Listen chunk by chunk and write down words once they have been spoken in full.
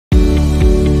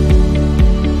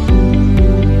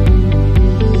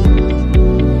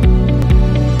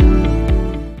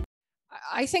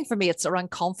I think for me, it's around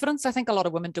confidence. I think a lot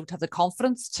of women don't have the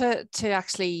confidence to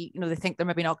actually, they think they're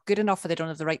maybe not good enough, or they don't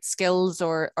have the right skills,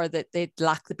 or that they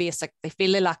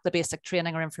feel they lack the basic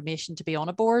training or information to be on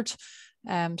a board.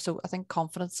 So I think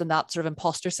confidence and that sort of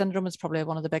imposter syndrome is probably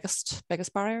one of the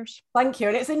biggest barriers. Thank you.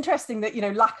 And it's interesting that,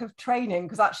 lack of training,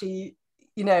 because actually,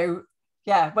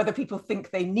 whether people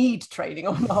think they need training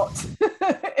or not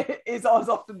is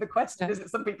often the question, is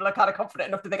it? Some people are kind of confident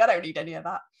enough to think, I don't need any of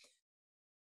that.